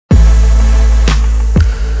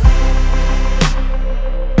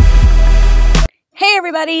Hey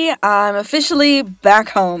everybody, I'm officially back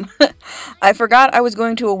home. I forgot I was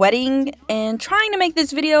going to a wedding and trying to make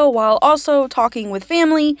this video while also talking with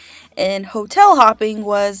family, and hotel hopping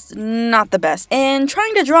was not the best. And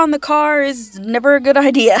trying to draw in the car is never a good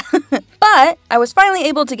idea. But I was finally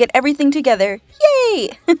able to get everything together.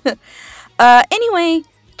 Yay! Anyway,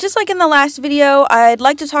 just like in the last video, I'd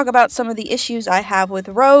like to talk about some of the issues I have with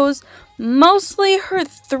Rose. Mostly her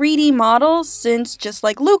 3D model, since just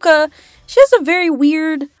like Luca, she has a very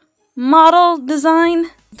weird model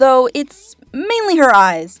design, though it's mainly her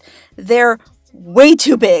eyes. They're way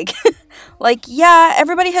too big. Like, yeah,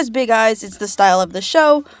 everybody has big eyes, it's the style of the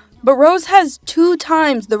show, but Rose has 2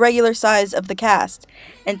 times the regular size of the cast.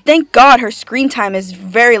 And thank God her screen time is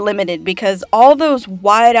very limited, because all those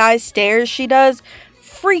wide-eye stares she does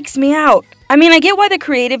freaks me out. I mean, I get why the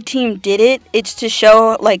creative team did it. It's to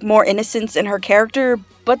show, like, more innocence in her character,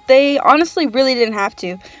 but they honestly really didn't have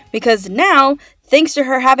to, because now, thanks to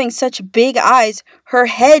her having such big eyes, her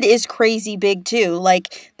head is crazy big too.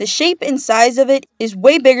 Like, the shape and size of it is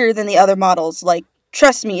way bigger than the other models. Like,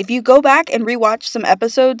 trust me, if you go back and rewatch some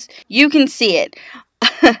episodes, you can see it.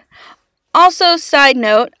 Also, side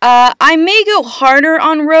note, I may go harder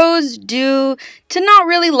on Rose due to not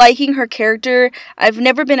really liking her character. I've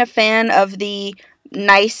never been a fan of the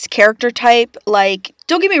nice character type. Like,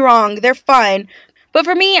 don't get me wrong, they're fine. But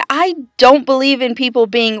for me, I don't believe in people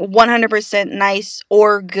being 100% nice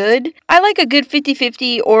or good. I like a good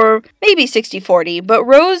 50-50 or maybe 60-40. But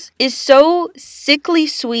Rose is so sickly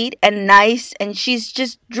sweet and nice, and she's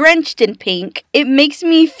just drenched in pink. It makes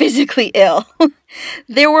me physically ill.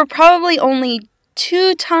 There were probably only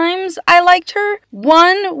 2 times I liked her.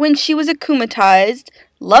 One, when she was akumatized.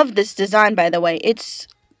 Love this design, by the way. It's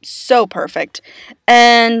so perfect.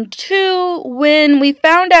 And 2, when we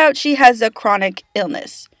found out she has a chronic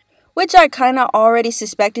illness, which I kind of already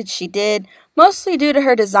suspected she did, mostly due to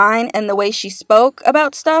her design and the way she spoke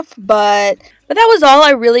about stuff, but that was all I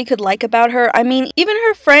really could like about her. I mean, even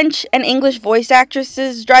her French and English voice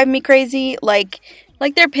actresses drive me crazy. Like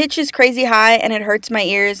their pitch is crazy high and it hurts my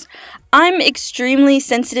ears. I'm extremely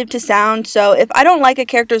sensitive to sound, so if I don't like a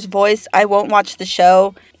character's voice, I won't watch the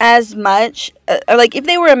show as much. Like, if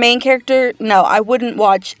they were a main character, no, I wouldn't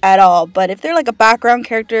watch at all. But if they're like a background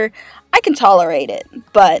character, I can tolerate it.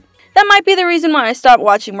 But that might be the reason why I stopped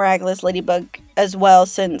watching Miraculous Ladybug as well,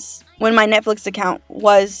 since when my Netflix account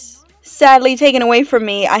was sadly taken away from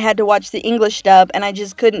me, I had to watch the English dub, and I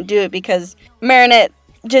just couldn't do it because Marinette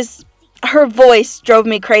just... her voice drove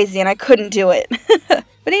me crazy and I couldn't do it.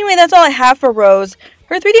 But anyway, that's all I have for Rose.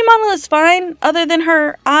 Her 3D model is fine, other than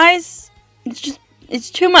her eyes.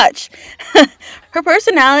 It's too much. Her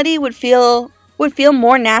personality would feel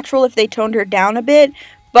more natural if they toned her down a bit,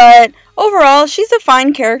 but overall, she's a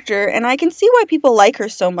fine character and I can see why people like her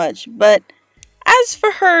so much. But as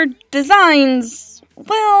for her designs,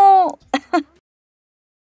 well...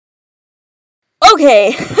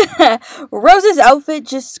 Okay, Rose's outfit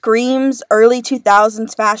just screams early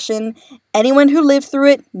 2000s fashion. Anyone who lived through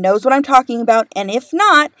it knows what I'm talking about, and if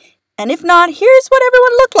not, here's what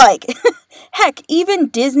everyone looked like. Heck, even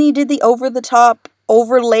Disney did the over-the-top,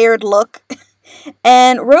 over-layered look.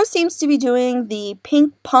 And Rose seems to be doing the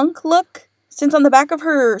pink punk look, since on the back of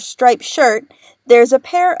her striped shirt, there's a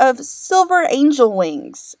pair of silver angel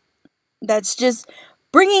wings. That's just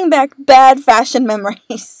bringing back bad fashion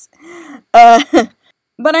memories.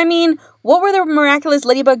 But I mean, what were the Miraculous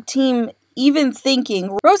Ladybug team even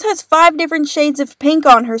thinking? Rose has 5 different shades of pink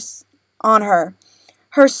on her.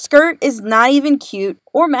 Her skirt is not even cute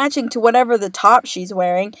or matching to whatever the top she's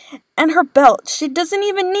wearing, and her belt, she doesn't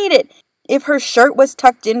even need it. If her shirt was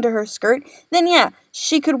tucked into her skirt, then yeah,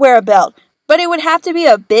 she could wear a belt, but it would have to be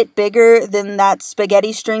a bit bigger than that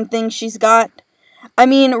spaghetti string thing she's got. I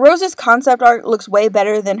mean, Rose's concept art looks way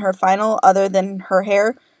better than her final, other than her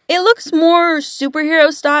hair. It looks more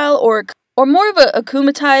superhero style or more of a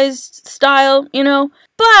akumatized style, you know?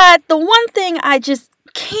 But the one thing I just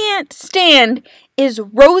can't stand is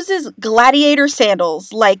Rose's gladiator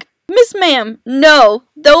sandals. Like, Miss Ma'am, no,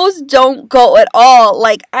 those don't go at all.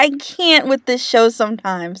 Like, I can't with this show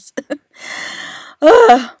sometimes.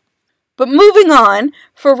 Ugh. But moving on,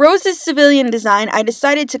 for Rose's civilian design, I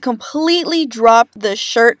decided to completely drop the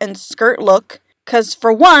shirt and skirt look, because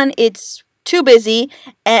for one, it's too busy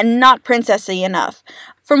and not princessy enough.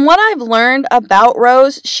 From what I've learned about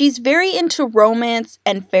Rose, she's very into romance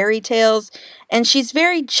and fairy tales, and she's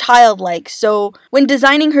very childlike, so when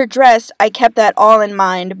designing her dress, I kept that all in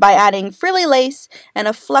mind by adding frilly lace and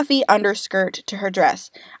a fluffy underskirt to her dress.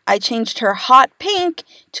 I changed her hot pink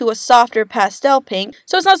to a softer pastel pink,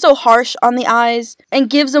 so it's not so harsh on the eyes and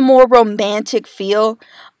gives a more romantic feel.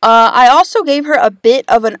 I also gave her a bit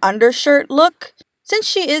of an undershirt look, since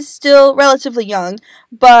she is still relatively young,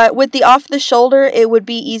 but with the off the shoulder, it would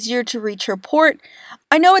be easier to reach her port.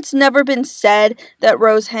 I know it's never been said that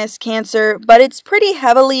Rose has cancer, but it's pretty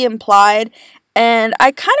heavily implied, and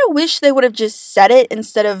I kind of wish they would have just said it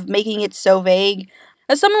instead of making it so vague.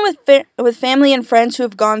 As someone with family and friends who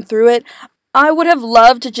have gone through it, I would have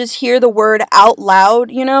loved to just hear the word out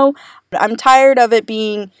loud, you know? I'm tired of it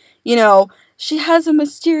being, she has a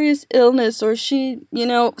mysterious illness, or she,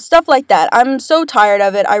 stuff like that. I'm so tired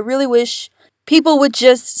of it. I really wish people would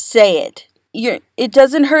just say it. It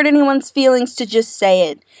doesn't hurt anyone's feelings to just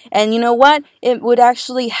say it. And you know what? It would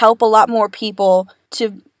actually help a lot more people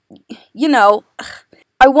to,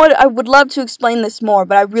 I would love to explain this more,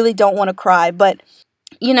 but I really don't want to cry. But,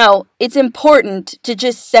 it's important to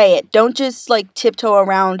just say it. Don't just, tiptoe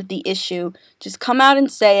around the issue. Just come out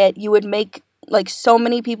and say it. You would make, so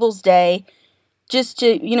many people's day, just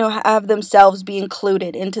to, have themselves be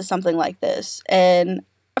included into something like this. And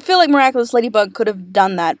I feel like Miraculous Ladybug could have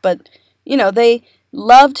done that, but, they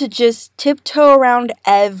love to just tiptoe around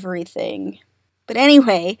everything. But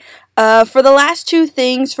anyway, for the last two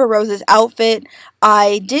things for Rose's outfit,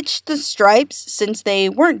 I ditched the stripes since they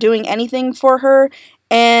weren't doing anything for her,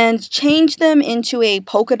 and changed them into a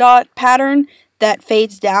polka dot pattern that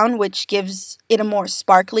fades down, which gives it a more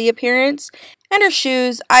sparkly appearance. And her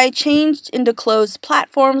shoes, I changed into closed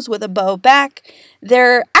platforms with a bow back.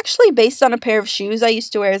 They're actually based on a pair of shoes I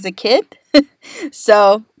used to wear as a kid.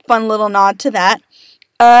 So, fun little nod to that.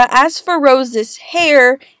 As for Rose's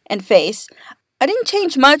hair and face, I didn't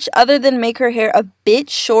change much other than make her hair a bit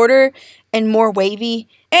shorter and more wavy,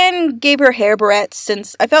 and gave her hair barrettes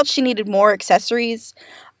since I felt she needed more accessories.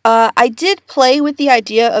 I did play with the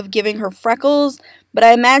idea of giving her freckles, but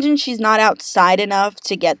I imagine she's not outside enough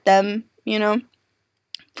to get them,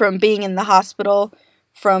 from being in the hospital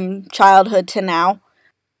from childhood to now.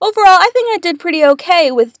 Overall, I think I did pretty okay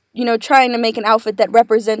with, trying to make an outfit that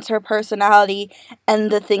represents her personality and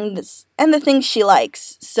the things she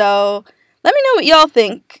likes. So, let me know what y'all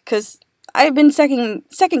think, because I've been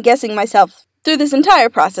second guessing myself through this entire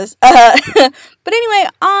process. But anyway,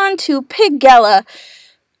 on to Pigella.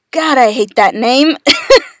 God, I hate that name.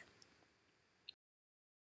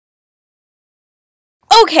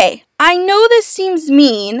 Okay, I know this seems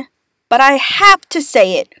mean, but I have to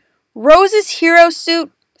say it. Rose's hero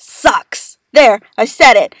suit sucks. There, I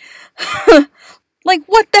said it.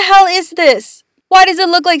 What the hell is this? Why does it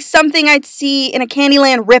look like something I'd see in a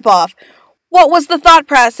Candyland ripoff? What was the thought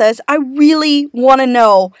process? I really want to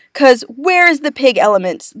know, because where is the pig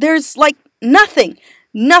elements? There's, nothing.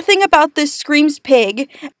 Nothing about this screams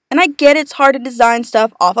pig, and I get it's hard to design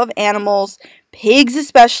stuff off of animals, pigs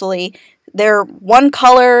especially. They're one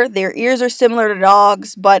color, their ears are similar to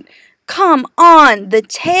dogs, but come on, the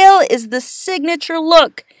tail is the signature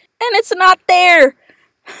look, and it's not there.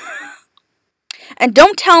 And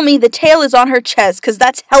don't tell me the tail is on her chest, because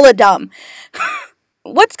that's hella dumb.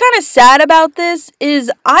 What's kind of sad about this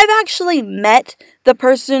is I've actually met the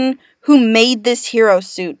person who made this hero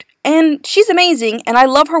suit, and she's amazing, and I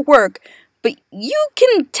love her work, but you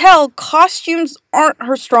can tell costumes aren't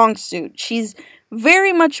her strong suit. She's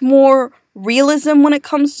very much more realism when it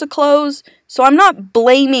comes to clothes, so I'm not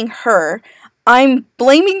blaming her. I'm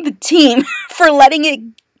blaming the team for letting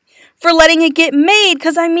it get made,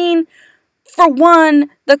 because for one,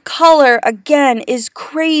 the color again is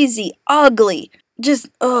crazy ugly. Just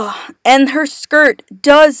ugh. And her skirt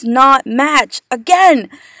does not match again.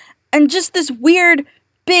 And just this weird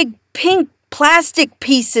big pink plastic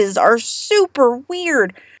pieces are super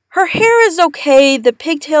weird. Her hair is okay, the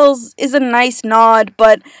pigtails is a nice nod,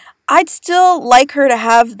 but I'd still like her to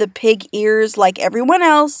have the pig ears like everyone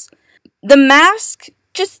else. The mask,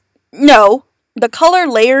 just no. The color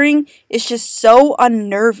layering is just so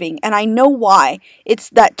unnerving, and I know why. It's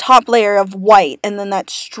that top layer of white and then that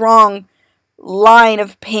strong line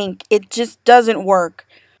of pink. It just doesn't work.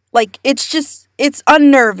 It's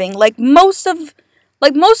unnerving. Most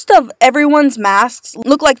of everyone's masks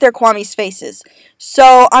look like they're Kwame's faces.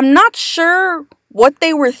 So I'm not sure what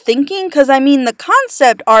they were thinking, because the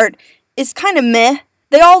concept art is kind of meh.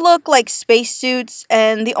 They all look like spacesuits,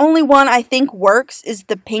 and the only one I think works is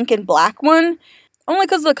the pink and black one. Only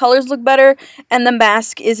because the colors look better, and the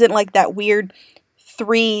mask isn't like that weird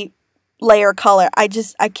three layer color. I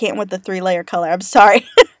can't with the 3-layer color. I'm sorry.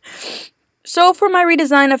 So for my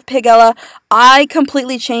redesign of Pigella, I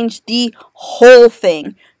completely changed the whole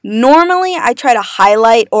thing. Normally, I try to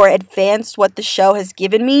highlight or advance what the show has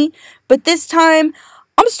given me, but this time,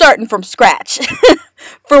 I'm starting from scratch.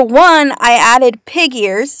 For one, I added pig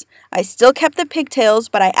ears. I still kept the pigtails,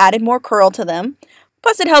 but I added more curl to them.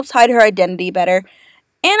 Plus, it helps hide her identity better.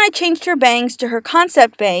 And I changed her bangs to her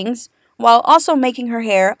concept bangs, while also making her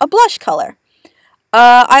hair a blush color.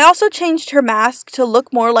 I also changed her mask to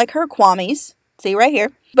look more like her Kwame's, see right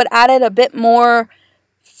here, but added a bit more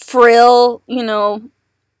frill, you know.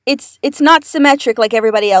 It's not symmetric like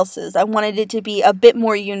everybody else's. I wanted it to be a bit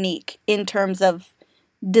more unique in terms of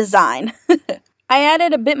design. I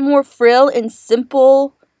added a bit more frill in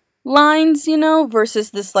simple lines, you know,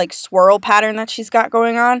 versus this like swirl pattern that she's got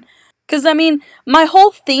going on. Because, I mean, my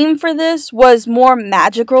whole theme for this was more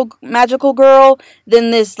magical girl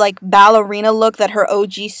than this, like, ballerina look that her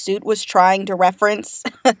OG suit was trying to reference.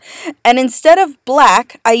 And instead of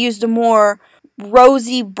black, I used a more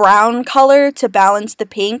rosy brown color to balance the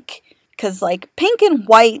pink. Because, like, pink and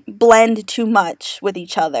white blend too much with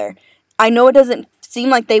each other. I know it doesn't seem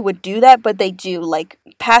like they would do that, but they do. Like,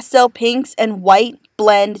 pastel pinks and white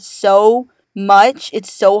blend so much.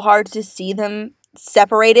 It's so hard to see them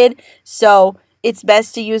separated, so it's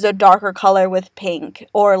best to use a darker color with pink,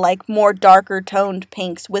 or like more darker toned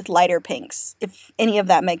pinks with lighter pinks, if any of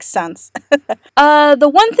that makes sense.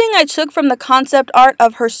 The one thing I took from the concept art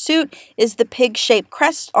of her suit is the pig-shaped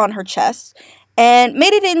crest on her chest, and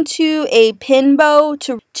made it into a pin bow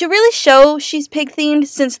to really show she's pig-themed,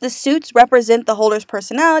 since the suits represent the holder's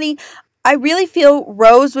personality. I really feel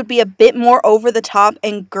Rose would be a bit more over the top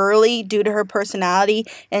and girly due to her personality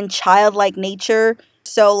and childlike nature.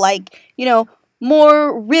 So, like, you know,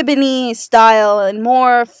 more ribbony style and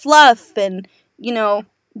more fluff and, you know,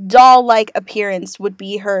 doll-like appearance would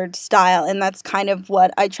be her style. And that's kind of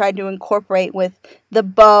what I tried to incorporate with the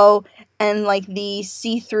bow and, like, the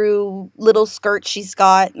see-through little skirt she's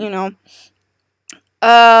got, you know.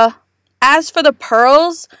 As for the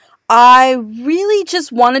pearls, I really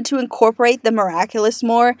just wanted to incorporate the Miraculous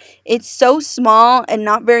more. It's so small and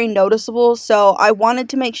not very noticeable, so I wanted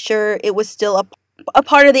to make sure it was still a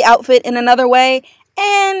part of the outfit in another way.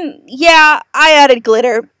 And yeah, I added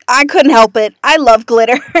glitter. I couldn't help it. I love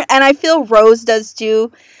glitter, and I feel Rose does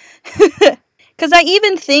too. Because I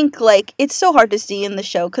even think, like, it's so hard to see in the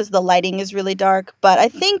show because the lighting is really dark, but I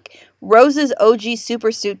think Rose's OG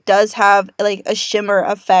super suit does have, like, a shimmer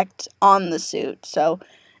effect on the suit, so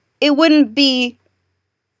it wouldn't be,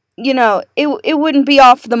 you know, it wouldn't be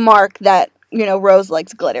off the mark that, you know, Rose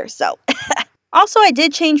likes glitter, so. Also, I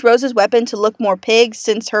did change Rose's weapon to look more pig,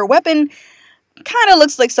 since her weapon kind of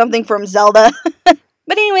looks like something from Zelda.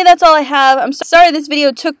 But anyway, that's all I have. I'm sorry this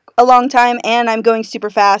video took a long time, and I'm going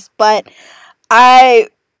super fast, but I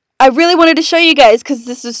really wanted to show you guys, because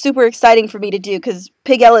this is super exciting for me to do, because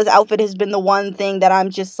Pigella's outfit has been the one thing that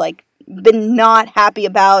I'm just, like, been not happy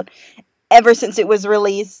about ever since it was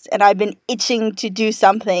released, and I've been itching to do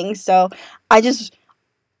something, so I'm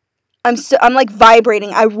like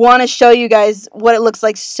vibrating. I want to show you guys what it looks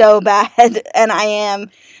like so bad, and I am,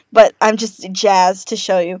 but I'm just jazzed to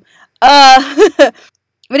show you.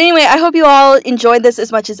 But anyway, I hope you all enjoyed this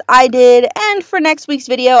as much as I did, and for next week's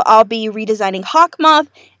video, I'll be redesigning Hawk Moth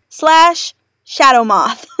 / Shadow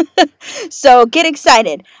Moth. So get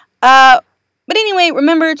excited. But anyway,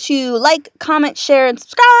 remember to like, comment, share, and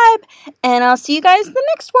subscribe, and I'll see you guys in the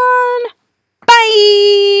next one.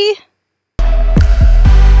 Bye!